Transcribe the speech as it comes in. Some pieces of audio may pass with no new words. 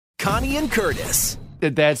Connie and Curtis.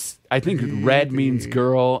 I think red means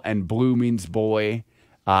girl and blue means boy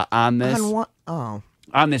on this.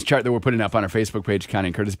 On this chart that we're putting up on our Facebook page, Connie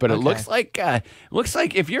and Curtis. But it looks like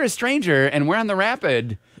if you're a stranger and we're on the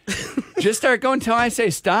rapid, just start going until I say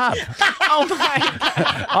stop. Oh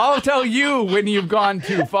my! I'll tell you when you've gone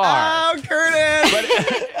too far. Oh, Curtis!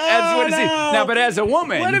 But as a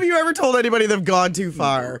woman, when have you ever told anybody they've gone too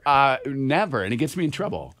far? Never, and it gets me in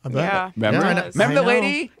trouble. Yeah. Remember? Yeah, Remember the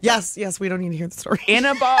lady? Yes. We don't need to hear the story. In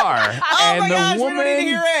a bar, and the woman we don't need to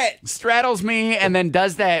hear it. straddles me and then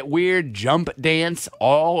does that weird jump dance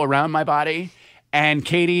all around my body. And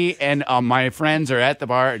Katie and my friends are at the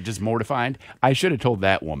bar, just mortified. I should have told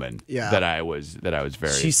that woman that I was very.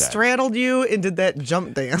 She upset. straddled you and did that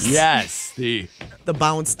jump dance. Yes, the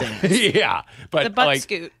bounce dance. Yeah, but the butt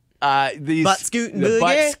scoot. Butt scoot and the boogie?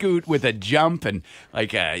 butt scoot with a jump and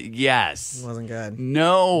yes. It wasn't good.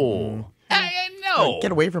 No. No.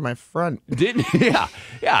 Get away from my front. Didn't? Yeah.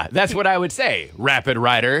 That's what I would say. Rapid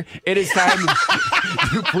rider, it is time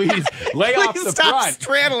to please lay off the stop front.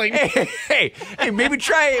 straddling. Hey, maybe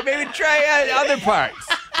try other parts.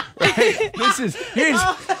 Right?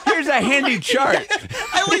 Here's a handy chart.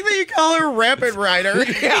 I like that you call her Rapid Rider.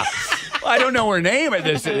 Yeah. Well, I don't know her name at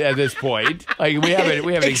this point. Like we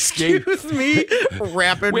haven't exchanged. Excuse me,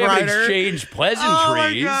 Rapid We haven't Rider. exchanged pleasantries. Oh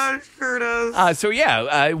my gosh, Curtis.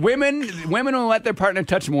 Women will let their partner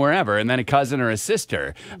touch them wherever, and then a cousin or a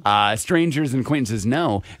sister. Strangers and acquaintances,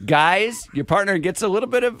 no. Guys, your partner gets a little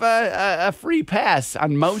bit of a free pass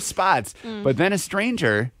on most spots, but then a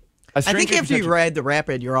stranger. I think after you ride the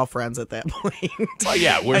Rapid, you're all friends at that point. Well,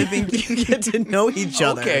 yeah. I think you get to know each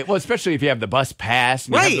other. Okay, well, especially if you have the bus pass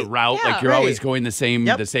and you have the route, like you're always going the same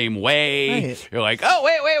way. Right. You're like, oh,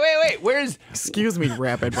 wait, where's... Excuse me,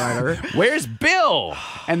 Rapid Rider. Where's Bill?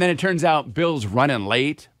 And then it turns out Bill's running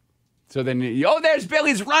late. So then, there's Bill.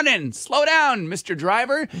 He's running. Slow down, Mr.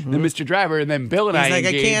 Driver. Then Mr. Driver, and then Bill and He's I like,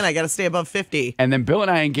 engage. I got to stay above 50. And then Bill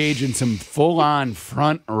and I engage in some full-on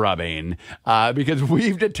front rubbing because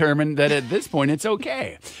we've determined that at this point it's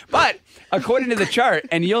okay. But according to the chart,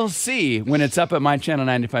 and you'll see when it's up at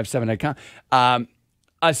mychannel957.com,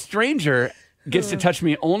 a stranger gets to touch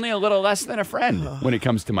me only a little less than a friend when it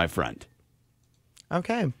comes to my front.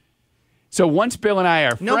 Okay. So once Bill and I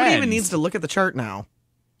are friends... Nobody even needs to look at the chart now.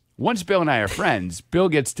 Once Bill and I are friends, Bill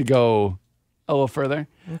gets to go a little further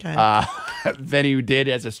than he did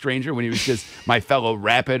as a stranger when he was just my fellow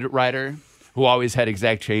rapid rider who always had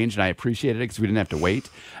exact change, and I appreciated it because we didn't have to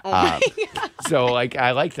wait. So,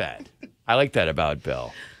 I like that. I like that about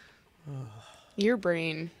Bill. Your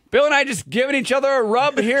brain. Bill and I just giving each other a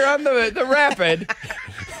rub here on the rapid.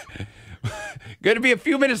 Going to be a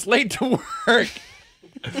few minutes late to work.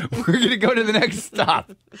 We're going to go to the next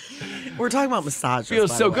stop. We're talking about massages.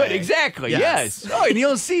 Feels by so the good. way. Exactly. Yes. Yes. Oh, and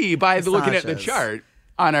you'll see by looking at the Massages. chart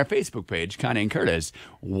on our Facebook page, Connie and Curtis,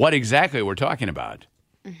 what exactly we're talking about.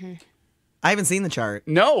 I haven't seen the chart.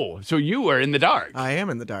 No. So you are in the dark. I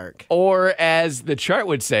am in the dark. Or as the chart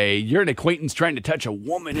would say, you're an acquaintance trying to touch a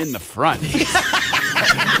woman in the front.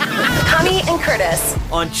 Connie and Curtis.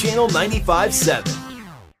 On Channel 95.7.